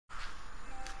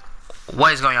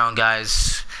What is going on,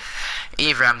 guys?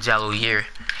 Avram Jallo here,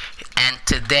 and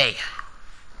today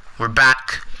we're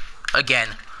back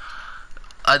again.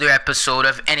 Other episode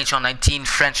of NHL 19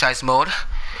 franchise mode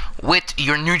with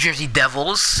your New Jersey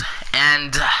Devils,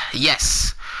 and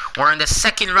yes, we're in the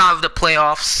second round of the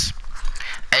playoffs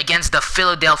against the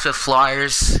Philadelphia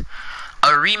Flyers. A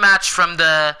rematch from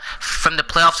the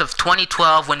playoffs of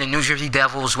 2012 when the New Jersey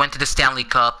Devils went to the Stanley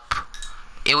Cup.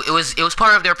 It was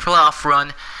part of their playoff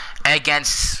run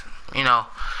against,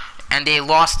 and they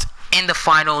lost in the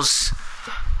finals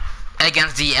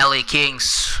against the LA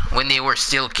Kings when they were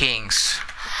still Kings.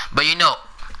 But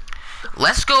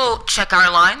let's go check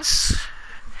our lines.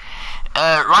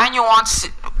 Ryan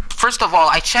Johansson, first of all,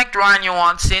 I checked Ryan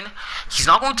Johansson. He's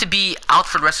not going to be out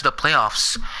for the rest of the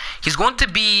playoffs. He's going to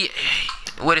be,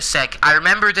 wait a sec, I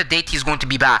remember the date he's going to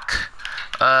be back.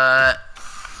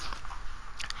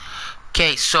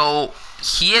 Okay, so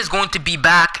he is going to be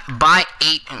back by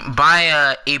May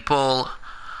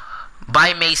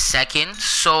 2nd.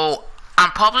 So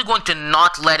I'm probably going to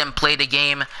not let him play the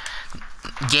game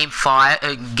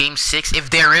 6 if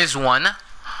there is one,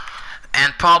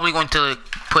 and probably going to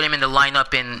put him in the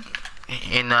lineup in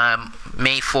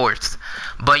May 4th.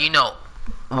 But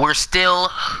we still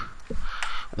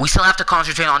have to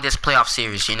concentrate on this playoff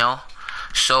series,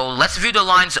 So let's view the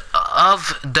lines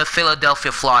of the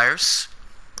Philadelphia Flyers.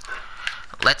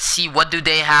 Let's see what do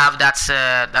they have that's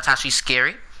actually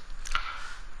scary.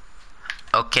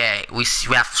 Okay, we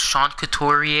have Sean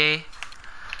Couturier.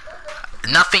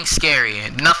 Nothing scary.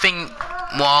 Nothing.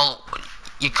 Well,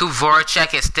 Jakub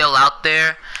Voracek is still out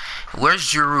there. Where's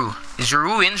Giroux? Is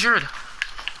Giroux injured?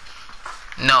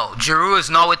 No, Giroux is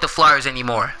not with the Flyers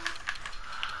anymore.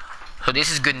 So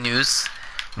this is good news.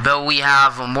 But we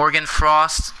have Morgan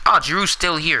Frost. Oh, Giroux's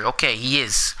still here. Okay, he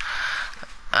is.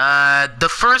 The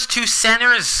first two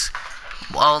centers.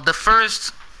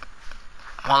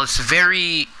 It's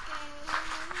very.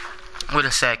 Wait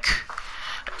a sec.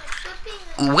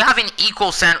 We have an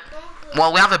equal center.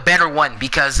 Well, we have a better one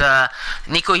because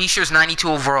Nico Hischier's 92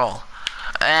 overall.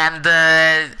 And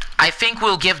I think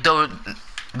we'll give the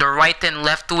right and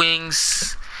left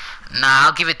wings. Nah,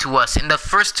 I'll give it to us. In the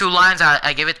first two lines,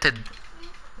 I give it to.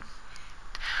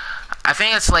 I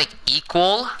think it's like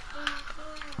equal,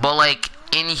 but like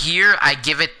in here, I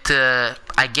give it to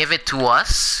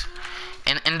us.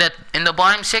 And in the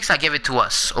bottom six, I give it to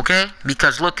us. Okay,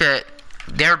 because look at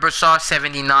Derek Brassard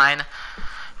 79,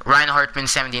 Ryan Hartman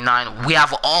 79. We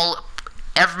have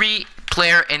every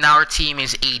player in our team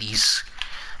is 80s,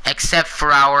 except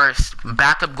for our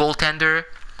backup goaltender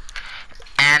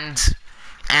and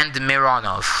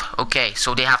Mironov. Okay,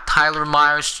 so they have Tyler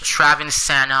Myers, Travis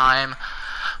Sanheim,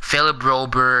 Philip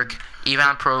Broberg,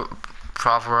 Ivan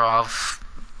Provorov.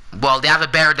 Well, they have a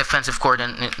better defensive core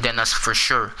than us for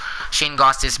sure. Shane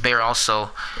Goss is better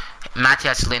also.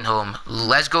 Matthias Lindholm.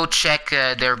 Let's go check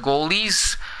their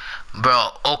goalies.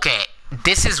 Bro, okay.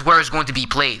 This is where it's going to be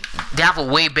played. They have a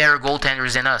way better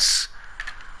goaltenders than us.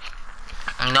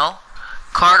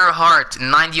 Carter Hart,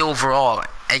 90 overall,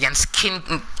 against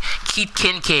Keith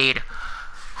Kincaid,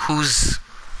 who's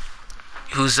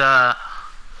an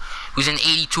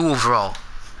 82 overall.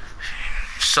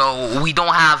 So we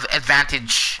don't have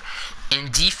advantage in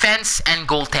defense and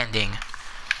goaltending.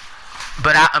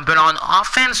 But on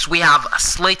offense, we have a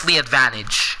slightly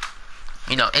advantage.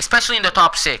 Especially in the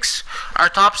top six. Our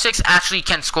top six actually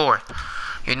can score.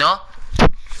 And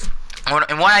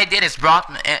what I did is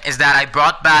that I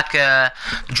brought back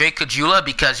Drake Caggiula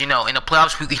because in the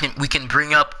playoffs we can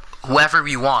bring up whoever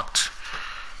we want,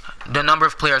 the number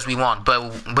of players we want,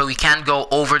 but we can't go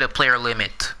over the player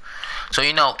limit. So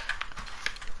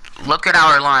look at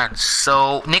our lines.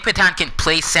 So Nick Petan can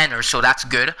play center, so that's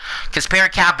good because Per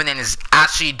Kapanen is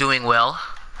actually doing well.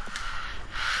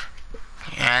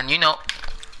 And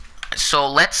so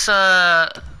let's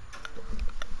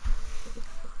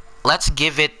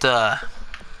give it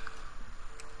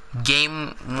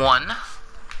game 1.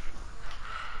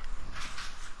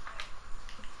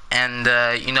 And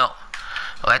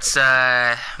let's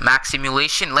max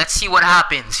simulation. Let's see what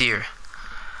happens here.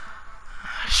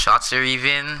 Shots are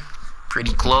even,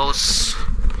 pretty close.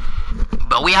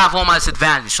 But we have home ice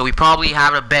advantage, so we probably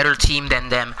have a better team than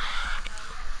them.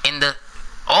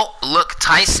 Oh, look,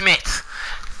 Ty Smith.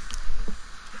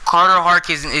 Carter Hart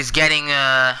is getting.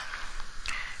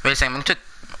 Wait a second, I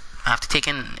have to take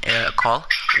in a call.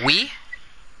 Oui?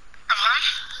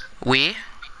 Oui?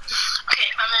 Ok,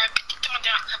 petite demande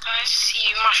après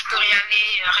si moi je pourrais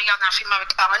aller regarder un film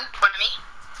avec Aaron, mon ami.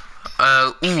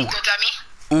 Où? Notre ami.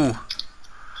 Où?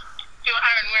 Yo,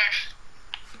 Aaron, where?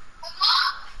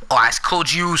 Oh, as Coach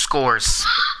Giroux scores.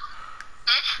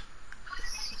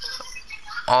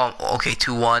 Oh, okay,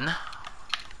 2-1.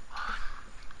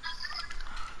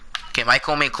 Okay,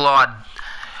 Michael McLeod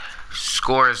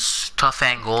scores tough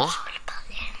angle.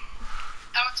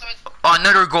 Oh,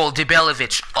 another goal,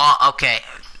 Debelevich. Oh, okay.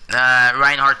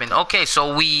 Ryan Hartman. Okay,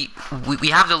 so we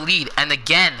have the lead, and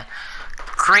again,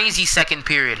 crazy second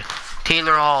period.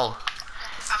 Taylor Hall.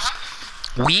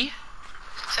 Oui.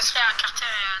 Ce serait à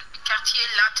quartier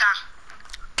latin.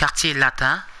 Quartier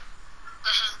latin.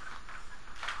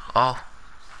 Oh.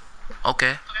 Ok.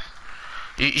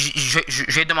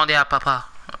 Je vais demander à papa.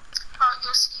 Et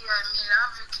aussi Milan,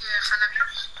 vu que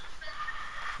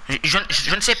Hanabi.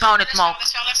 Je ne sais pas honnêtement.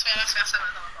 Laisse faire, ça va.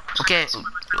 Ok.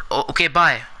 Ok,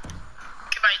 bye.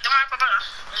 Ok, bye. Demande à papa, là.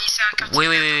 C'est un quartier. Oui.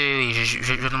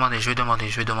 Je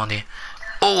vais demander.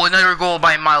 Oh, another goal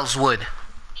by Miles Wood.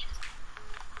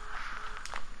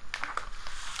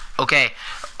 Okay.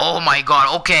 Oh my god.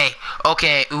 Okay.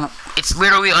 It's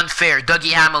literally unfair.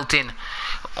 Dougie Hamilton.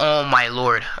 Oh my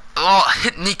lord. Oh,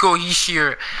 Nico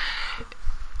Hischier.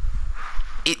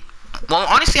 Well,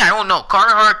 honestly, I don't know.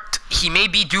 Carhart, he may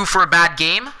be due for a bad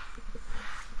game.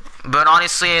 But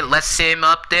honestly, let's set him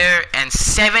up there. And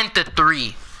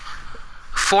 7-3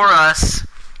 for us.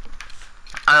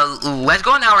 Let's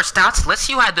go on our stats. Let's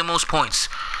see who had the most points.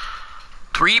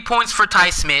 3 points for Ty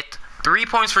Smith. 3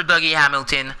 points for Dougie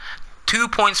Hamilton. 2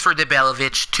 points for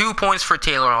Debelevich. 2 points for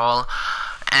Taylor Hall.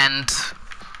 And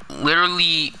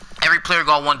literally every player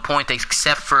got 1 point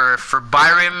except for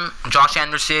Byram, Josh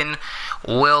Anderson,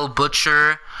 Will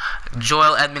Butcher,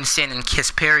 Joel Edmondson, and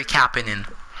Kasperi Kapanen.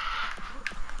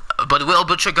 But Will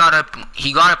Butcher got a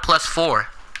 +4,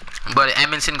 but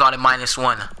Edmondson got a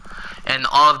 -1, and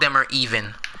all of them are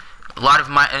even. A lot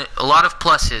of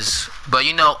pluses, but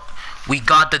you know, we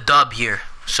got the dub here,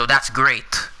 so that's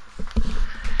great.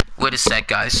 Wait a sec,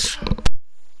 guys.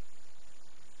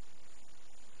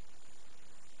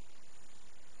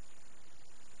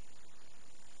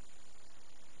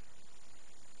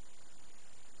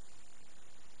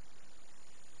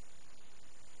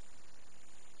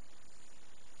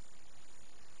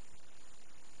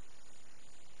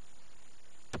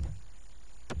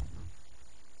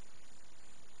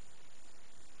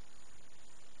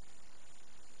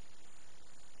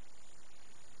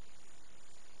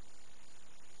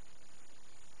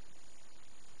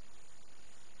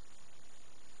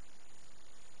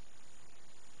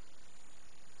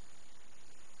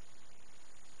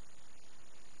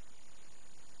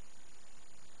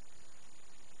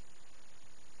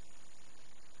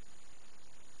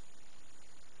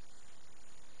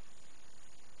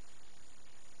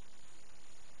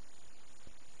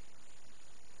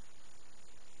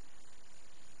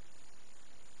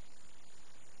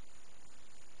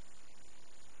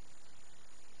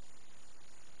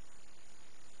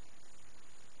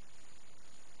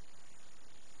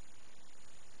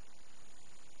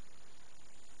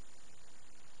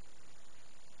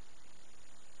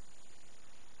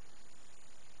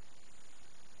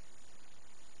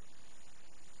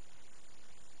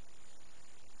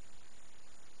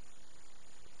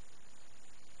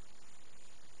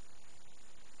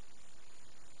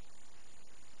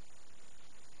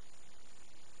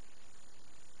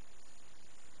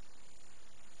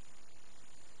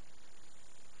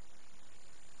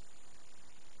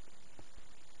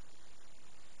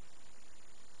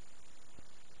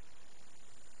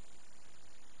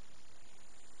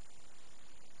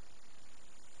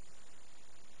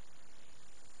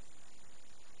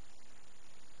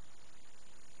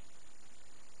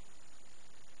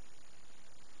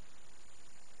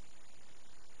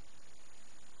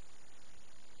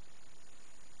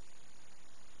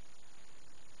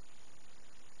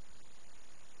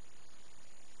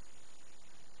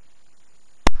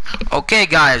 Okay,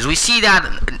 guys, we see that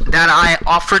I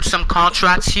offered some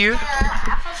contracts here.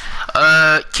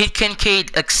 Kid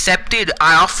Kincaid accepted.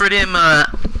 I offered him a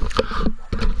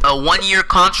 1-year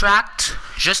contract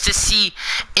just to see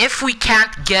if we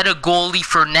can't get a goalie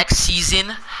for next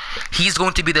season. He's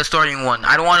going to be the starting one.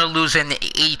 I don't want to lose an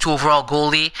 82 overall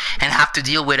goalie and have to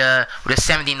deal with a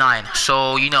 79.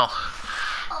 So, you know,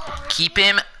 keep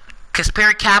him.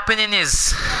 Kasperi Kapanen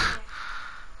is...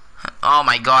 Oh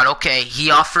my god, okay. He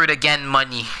offered again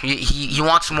money. He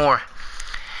wants more.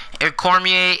 Eric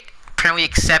Cormier apparently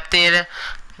accepted.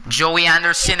 Joey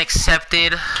Anderson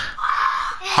accepted.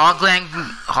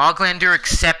 Hoglander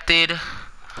accepted.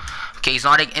 Okay, he's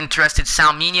not interested.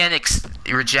 Salminian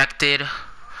rejected.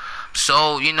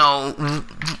 So, you know,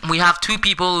 we have 2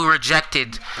 people who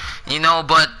rejected, you know,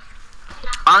 but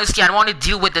honestly, I don't want to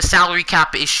deal with the salary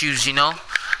cap issues, you know.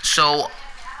 So,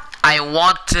 I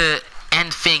want to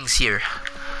end things here.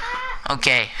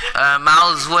 Okay,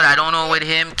 Miles Wood, I don't know with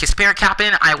him. Kasperi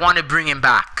Kapanen, I want to bring him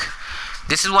back.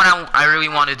 This is what I really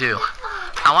want to do.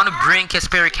 I want to bring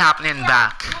Kasperi Kapanen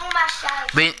back.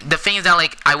 But the thing is that,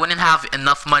 like, I wouldn't have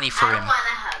enough money for him.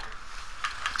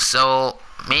 So,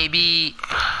 maybe,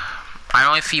 I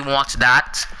don't know if he wants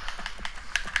that.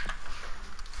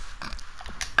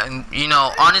 And, you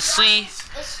know, honestly,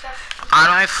 I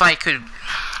don't know if I could.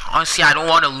 Honestly, I don't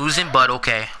want to lose him, but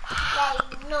okay.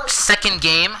 Second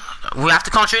game, we have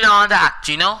to concentrate on that,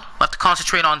 you know? We have to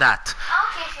concentrate on that.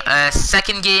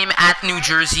 Second game at New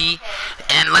Jersey,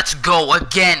 and let's go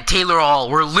again. Taylor Hall,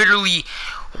 we're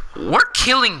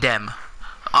killing them.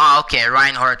 Okay,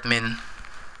 Ryan Hartman.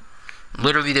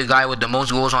 Literally the guy with the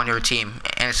most goals on your team,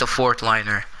 and it's a fourth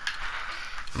liner.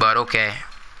 But okay.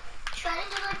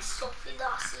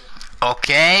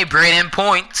 Okay, Braden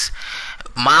Point.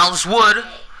 Miles Wood.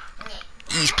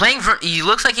 He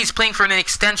looks like he's playing for an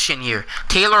extension here.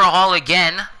 Taylor Hall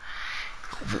again.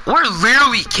 We're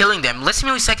literally killing them. Let's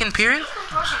see, second period.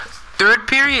 Third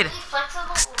period.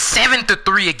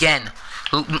 7-3 again.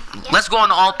 Let's go on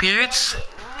all periods.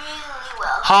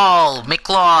 Hall,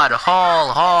 McLeod,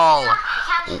 Hall,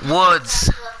 Woods.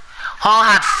 Hall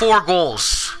had 4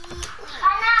 goals.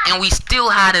 And we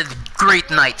still had a great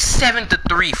night.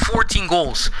 7-3, 14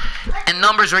 goals. And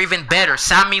numbers are even better.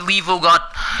 Sammy Levo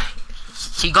got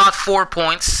 4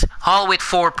 points. Hall with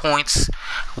 4 points.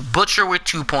 Butcher with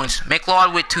 2 points.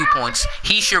 McLeod with 2 points.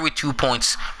 Heischer with 2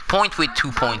 points. Point with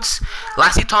 2 points.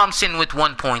 Lassie Thompson with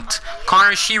 1 point.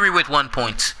 Connor Sheary with 1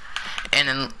 point.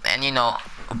 And you know,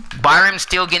 Byram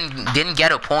still didn't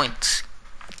get a point.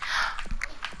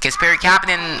 Kasperi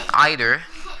Kapanen either.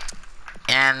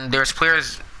 And there's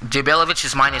players. Jabelovic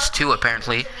is -2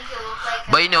 apparently.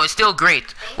 But you know, it's still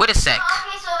great. Wait a sec.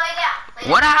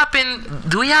 What happened?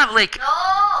 Do we have like?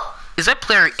 Is that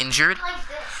player injured?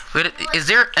 Wait, is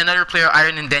there another player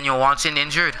other than Daniel Watson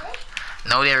injured?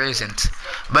 No, there isn't.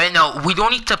 But you know, we don't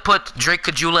need to put Drake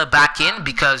Caggiula back in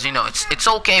because you know it's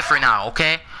okay for now.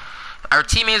 Okay, our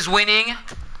team is winning.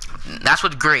 That's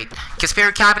what's great.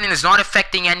 Kasperi Kapanen is not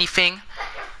affecting anything.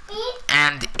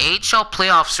 And AHL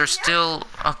playoffs are still,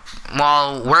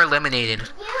 well, we're eliminated.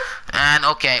 And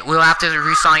okay, we'll have to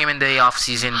re-sign him in the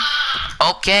offseason.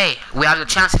 Okay, we have the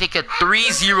chance to take a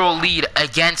 3-0 lead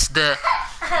against the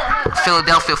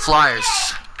Philadelphia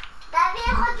Flyers.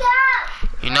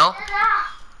 You know?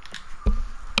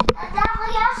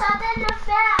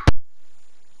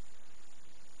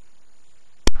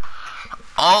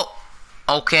 Oh,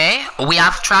 okay. We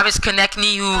have Travis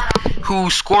Konechny who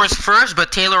scores first,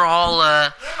 but Taylor Hall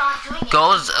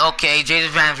goes. Okay,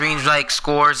 Jason Van Riemsdyk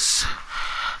scores.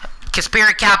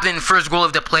 Kasperi Kapanen first goal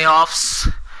of the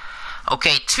playoffs.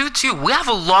 Okay, 2-2. We have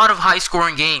a lot of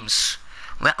high-scoring games.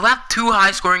 We have 2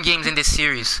 high-scoring games in this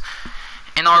series.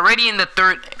 And already in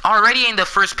the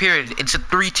first period, it's a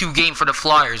 3-2 game for the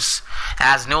Flyers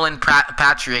as Nolan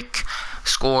Patrick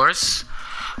scores.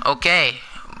 Okay,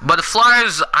 but the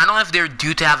Flyers, I don't know if they're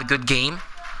due to have a good game,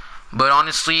 but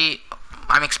honestly,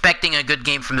 I'm expecting a good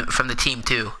game from the team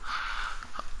too.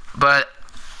 But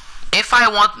if I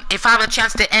have a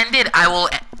chance to end it, I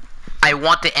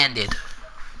want to end it.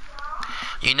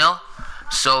 You know?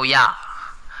 So yeah.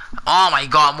 Oh my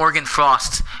god, Morgan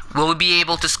Frost. Will we be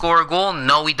able to score a goal?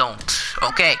 No, we don't.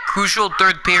 Okay, crucial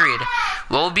third period.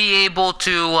 Will we be able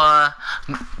to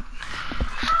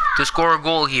score a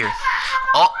goal here?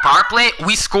 Oh, power play.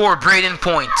 We score. Braden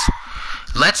Point.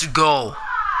 Let's go.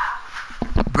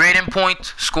 Braden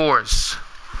Point scores.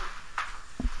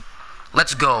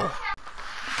 Let's go.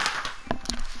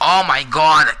 Oh my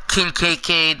god,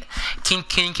 Kincaid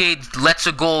lets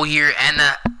a goal here, and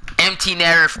an empty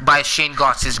netter by Shane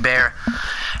Gottsisbehere.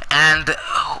 And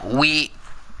we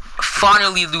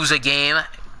finally lose a game,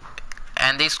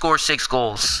 and they score 6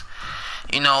 goals.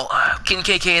 You know,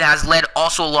 Kincaid has led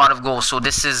also a lot of goals, so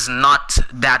this is not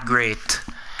that great.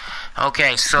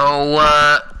 Okay, so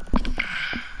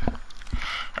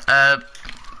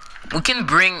we can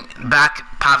bring back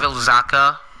Pavel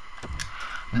Zacha.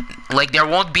 Like, there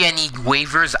won't be any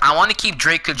waivers. I want to keep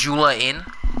Drake Caggiula in.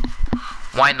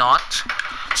 Why not?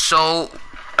 So,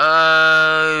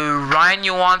 Ryan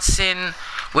Johansson.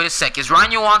 Wait a sec. Is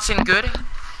Ryan Johansson good?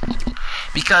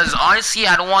 Because honestly,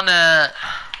 I don't want to.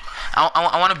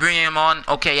 I want to bring him on.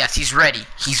 Okay, yes, he's ready.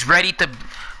 He's ready to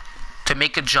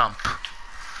make a jump.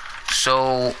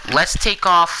 So let's take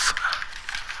off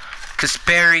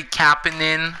Kasperi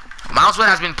Kapanen. Miles Wood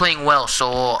has been playing well,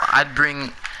 so I'll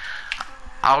bring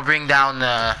down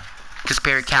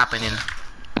Kasperi Kapanen.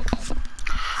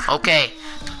 Okay.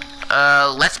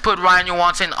 Let's put Ryan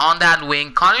Johansson on that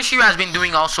wing. Connor Sheary has been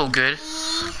doing also good.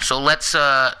 So let's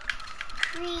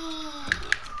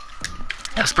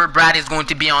Jesper Bratt is going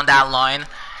to be on that line.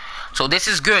 So this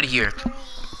is good here.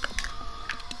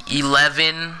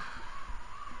 11.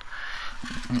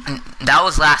 That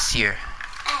was last year.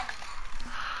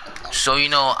 So, you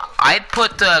know, I'd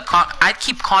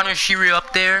keep Connor Sheary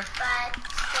up there.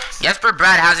 Jesper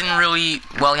Bratt hasn't really,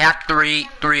 well, he had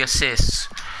three assists.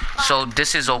 So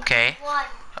this is okay.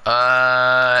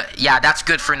 Yeah, that's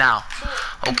good for now.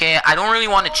 Okay, I don't really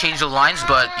want to change the lines,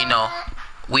 but you know,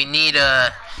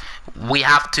 we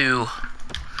have to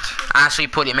actually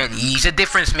put him in. He's a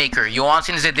difference maker.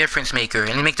 Johansson is a difference maker,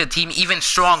 and he makes the team even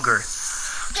stronger.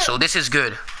 So this is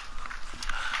good.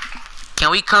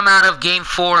 Can we come out of game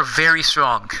 4 very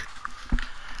strong?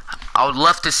 I would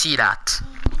love to see that.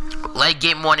 Like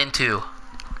game 1 and 2.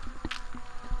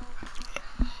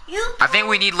 I think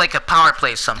we need like a power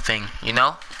play something, you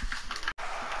know?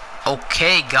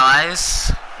 Okay,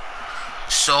 guys.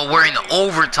 So we're in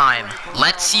overtime.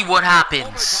 Let's see what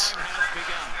happens.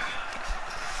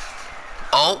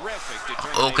 Oh,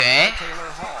 okay.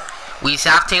 We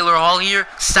have Taylor Hall here.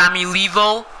 Sammy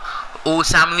Levo. Oh,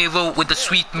 Sammy Levo with the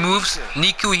sweet moves.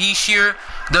 Nico Hischier.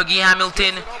 Dougie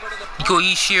Hamilton. Nico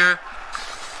Hischier.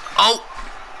 Oh,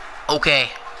 okay.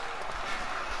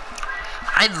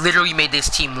 I literally made this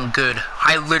team good.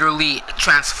 I literally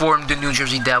transformed the New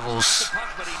Jersey Devils.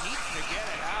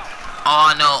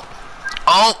 Oh, no.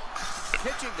 Oh.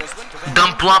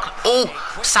 Dump block. Oh,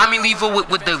 Sammy Levo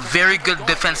with the very good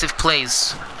defensive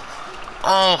plays.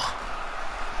 Oh.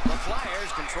 The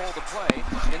Flyers control the play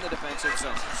in the defensive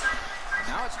zone.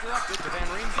 Now it's directed to Van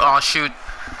Riemsdyk. Oh, shoot.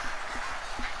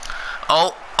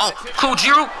 Oh,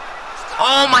 Kojiro.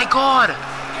 Oh, my God.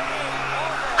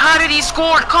 How did he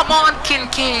score? Come on,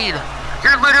 Kincaid.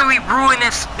 You're literally ruining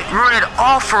it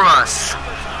all for us.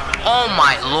 Oh,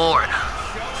 my Lord.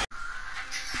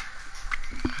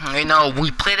 You know,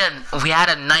 we had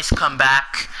a nice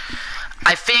comeback.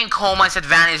 I think home ice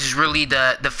advantage is really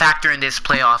the factor in this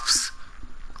playoffs.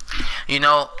 You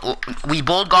know, we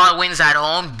both got wins at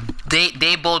home.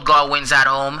 They both got wins at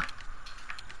home.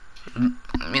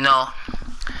 You know,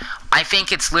 I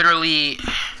think it's literally,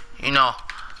 you know,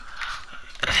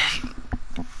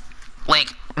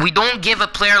 like, we don't give a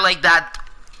player like that,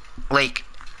 like,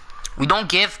 we don't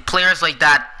give players like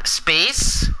that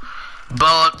space,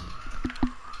 but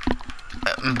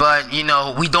you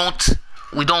know, we don't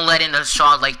let in a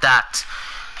shot like that.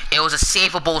 It was a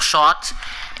savable shot,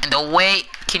 and the way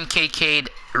Kincaid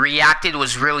reacted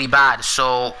was really bad,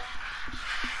 so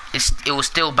it was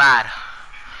still bad.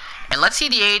 And let's see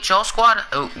the AHL squad.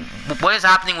 What is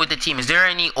happening with the team? Is there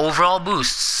any overall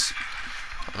boosts?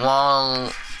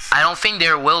 Well, I don't think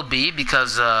there will be,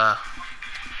 because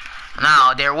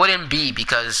no, there wouldn't be,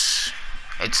 because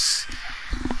it's.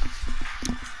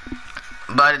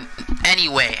 But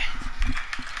anyway,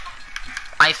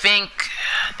 I think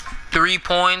 3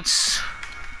 points,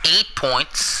 8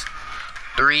 points,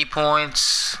 3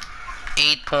 points,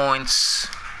 8 points,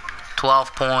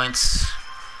 12 points,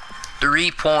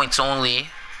 3 points only.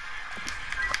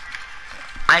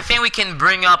 I think we can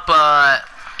bring up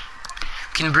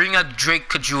Drake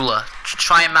Kajula.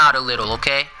 Try him out a little,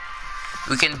 okay?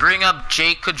 We can bring up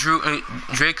Drake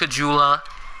Kajula.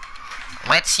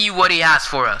 Let's see what he has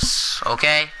for us,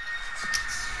 okay?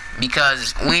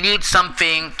 Because we need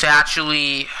something to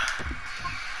actually.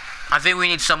 I think we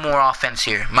need some more offense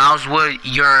here. Miles Wood,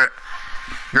 you're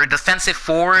defensive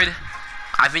forward.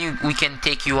 I think we can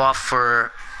take you off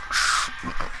for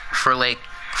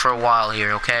a while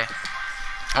here, okay?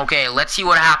 Okay, let's see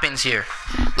what happens here.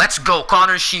 Let's go,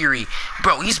 Connor Sheary.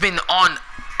 Bro, he's been on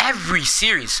every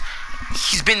series.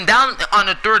 He's been down on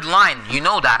the third line. You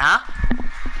know that, huh?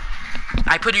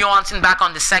 I put Johansson back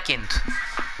on the second.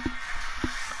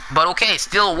 But okay,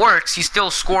 still works. He's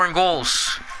still scoring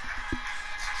goals.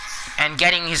 And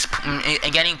getting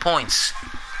points.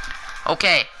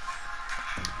 Okay.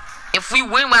 If we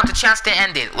win, we have the chance to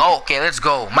end it. Okay, let's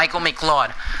go. Michael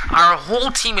McLeod. Our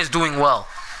whole team is doing well.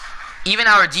 Even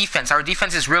our defense. Our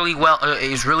defense is really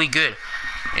really good.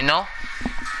 You know?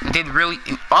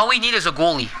 All we need is a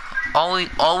goalie.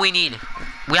 All we need.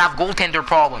 We have goaltender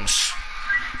problems.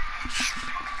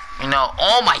 You know,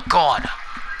 oh my God.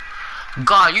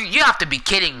 God, you have to be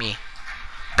kidding me.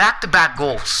 Back-to-back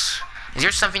goals. Is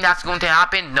there something that's going to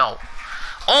happen? No.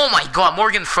 Oh my God,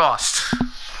 Morgan Frost.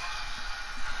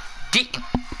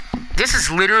 This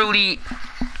is literally.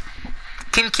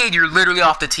 Kincaid, you're literally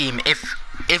off the team.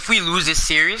 If we lose this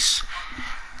series,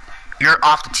 you're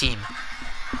off the team.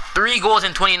 3 goals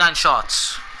and 29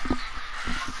 shots.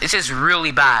 This is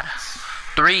really bad.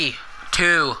 3,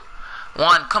 2,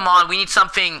 1. Come on, we need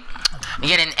something. We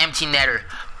get an empty netter.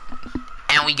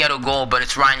 and we get a goal, but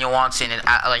it's Ryan Johansson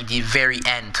at like the very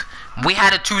end. We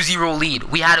had a 2-0 lead.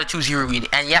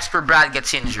 And Jesper Brad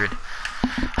gets injured.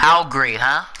 How great,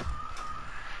 huh?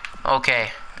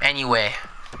 Okay. Anyway,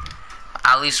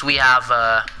 at least we have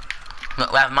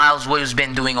Miles Wood who's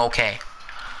been doing okay.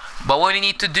 But what we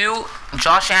need to do,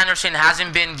 Josh Anderson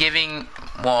hasn't been giving.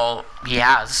 Well, he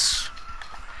has.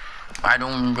 I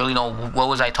don't really know what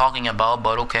was I talking about,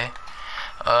 but okay.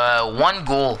 1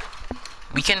 goal.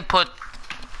 We can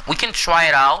try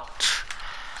it out.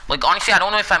 Like, honestly, I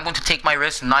don't know if I'm going to take my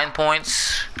risk. 9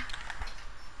 points.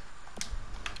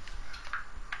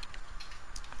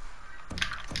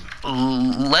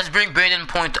 Let's bring Brandon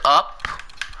Point up.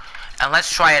 And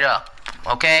let's try it up.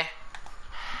 Okay?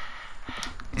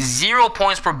 0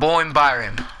 points for Bowen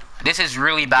Byram. This is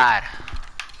really bad.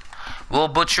 Will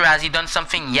Butcher, has he done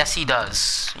something? Yes, he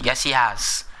does. Yes, he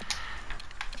has.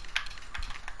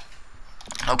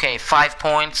 Okay, 5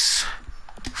 points.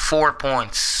 4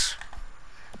 points.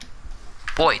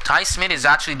 Boy, Ty Smith is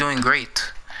actually doing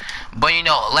great. But you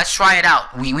know, let's try it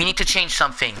out. We need to change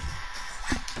something.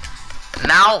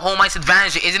 Now, home ice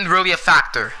advantage isn't really a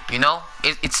factor, you know?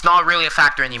 It's not really a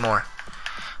factor anymore.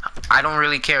 I don't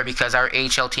really care because our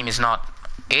AHL team is not...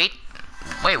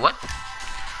 Wait, what?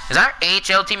 Is our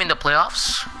AHL team in the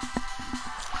playoffs?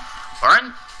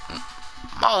 Aren't...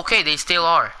 Oh, okay, they still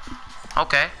are.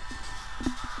 Okay.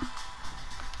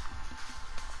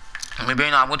 Maybe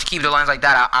not. I'm going to keep the lines like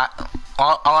that.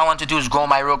 All I want to do is grow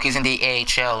my rookies in the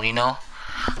AHL, you know?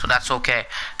 So that's okay.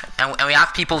 And we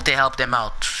have people to help them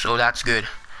out. So that's good.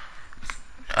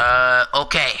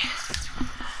 Okay.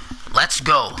 Let's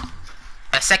go.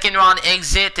 A second round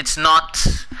exit. It's not...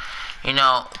 You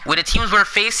know, with the teams we're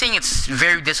facing, it's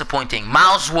very disappointing.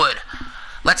 Miles Wood.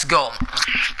 Let's go.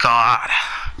 God.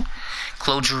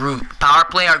 Claude Giroux. Power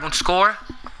play. Are we going to score?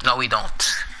 No, we don't.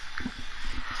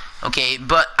 Okay,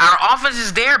 but our offense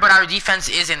is there, but our defense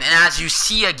isn't. And as you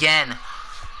see again,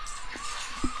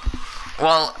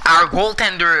 well, our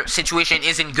goaltender situation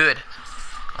isn't good.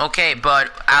 Okay,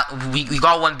 but we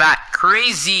got one back.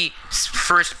 Crazy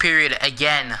first period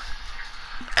again.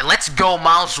 And let's go,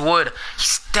 Miles Wood. He's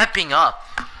stepping up.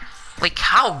 Like,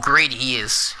 how great he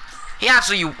is. He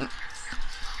actually...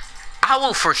 I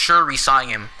will for sure resign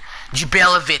him.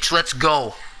 Jubelevich, let's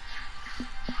go.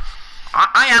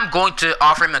 I am going to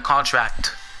offer him a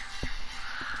contract.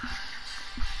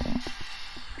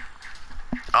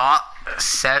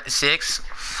 6,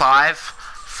 5,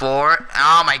 4.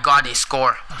 Oh my god, they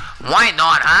score. Why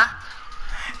not,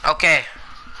 huh? Okay.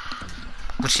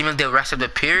 Which even the rest of the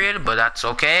period, but that's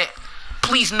okay.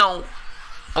 Please no.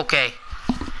 Okay.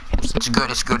 It's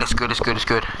good, it's good, it's good, it's good, it's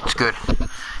good. It's good.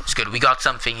 It's good. We got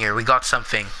something here. We got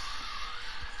something.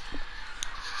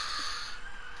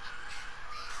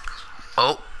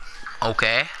 Oh.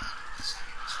 Okay.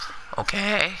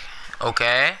 Okay.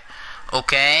 Okay.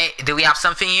 Okay. Do we have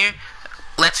something here?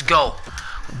 Let's go.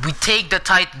 We take the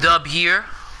tight dub here.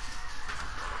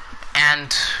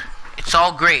 And it's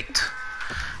all great.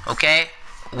 Okay.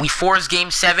 We force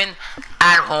game 7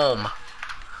 at home.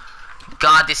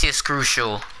 God, this is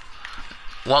crucial.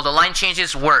 Well, the line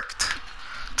changes worked.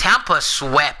 Tampa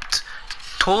swept.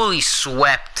 Totally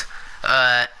swept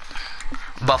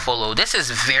Buffalo. This is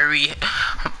very...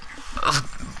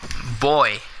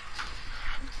 Boy.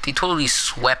 They totally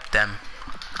swept them.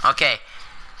 Okay.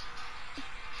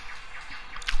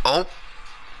 Oh.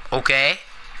 Okay.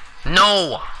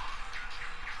 No.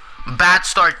 Bad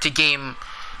start to game...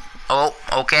 Oh,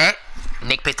 okay.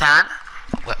 Nick Petan.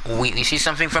 We see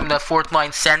something from the 4th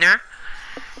line center.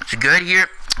 It's good here.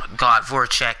 God,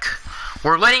 Voracek.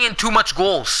 We're letting in too much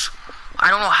goals. I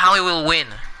don't know how he will win.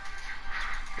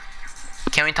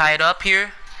 Can we tie it up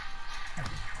here?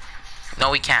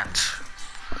 No, we can't.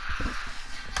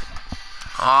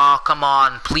 Oh, come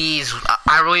on. Please.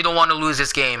 I really don't want to lose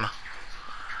this game.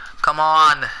 Come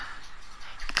on.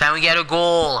 Can we get a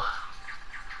goal?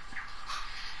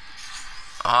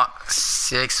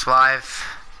 6, 5,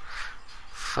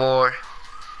 4,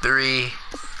 3,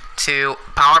 2.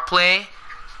 Power play?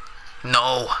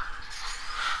 No.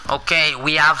 Okay,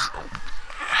 we have...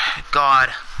 God.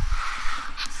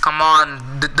 Come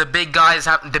on. The big guys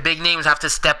have... The big names have to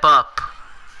step up.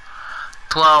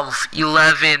 12,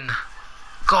 11.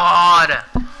 God.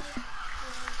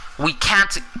 We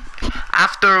can't...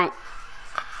 After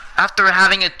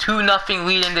having a 2-0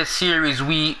 lead in this series,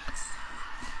 we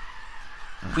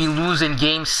lose in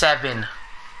game 7.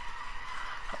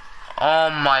 Oh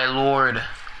my lord.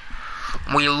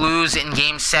 We lose in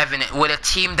game 7 with a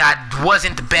team that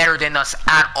wasn't better than us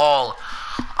at all.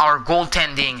 Our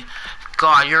goaltending,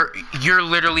 God, you're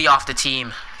literally off the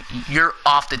team. You're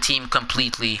off the team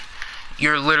completely.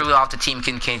 You're literally off the team,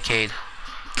 Kincaid.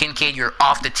 Kincaid, you're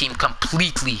off the team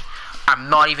completely. I'm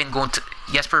not even going to...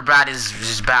 Jesper Bratt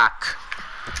is back.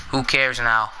 Who cares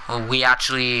now? Well, we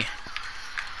actually...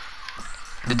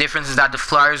 The difference is that the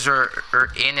Flyers are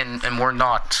in and we're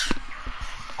not.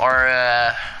 Or,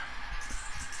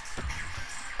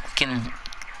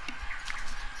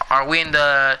 Are we in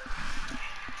the...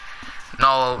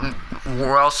 No,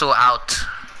 we're also out.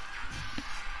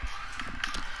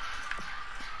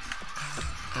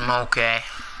 Okay.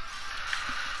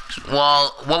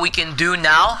 Well, what we can do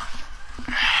now,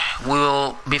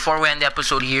 before we end the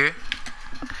episode here,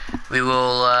 we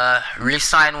will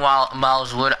re-sign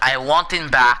Miles Wood. I want him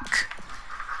back.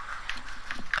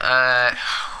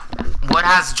 What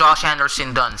has Josh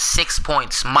Anderson done? 6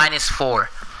 points, -4.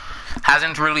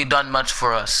 Hasn't really done much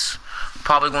for us.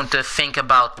 Probably going to think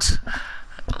about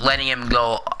letting him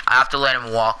go. I have to let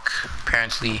him walk,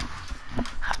 apparently.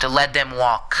 I have to let them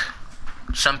walk.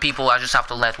 Some people I just have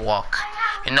to let walk.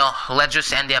 You know, let's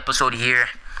just end the episode here.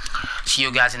 See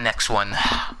you guys in the next one.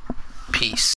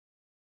 Peace.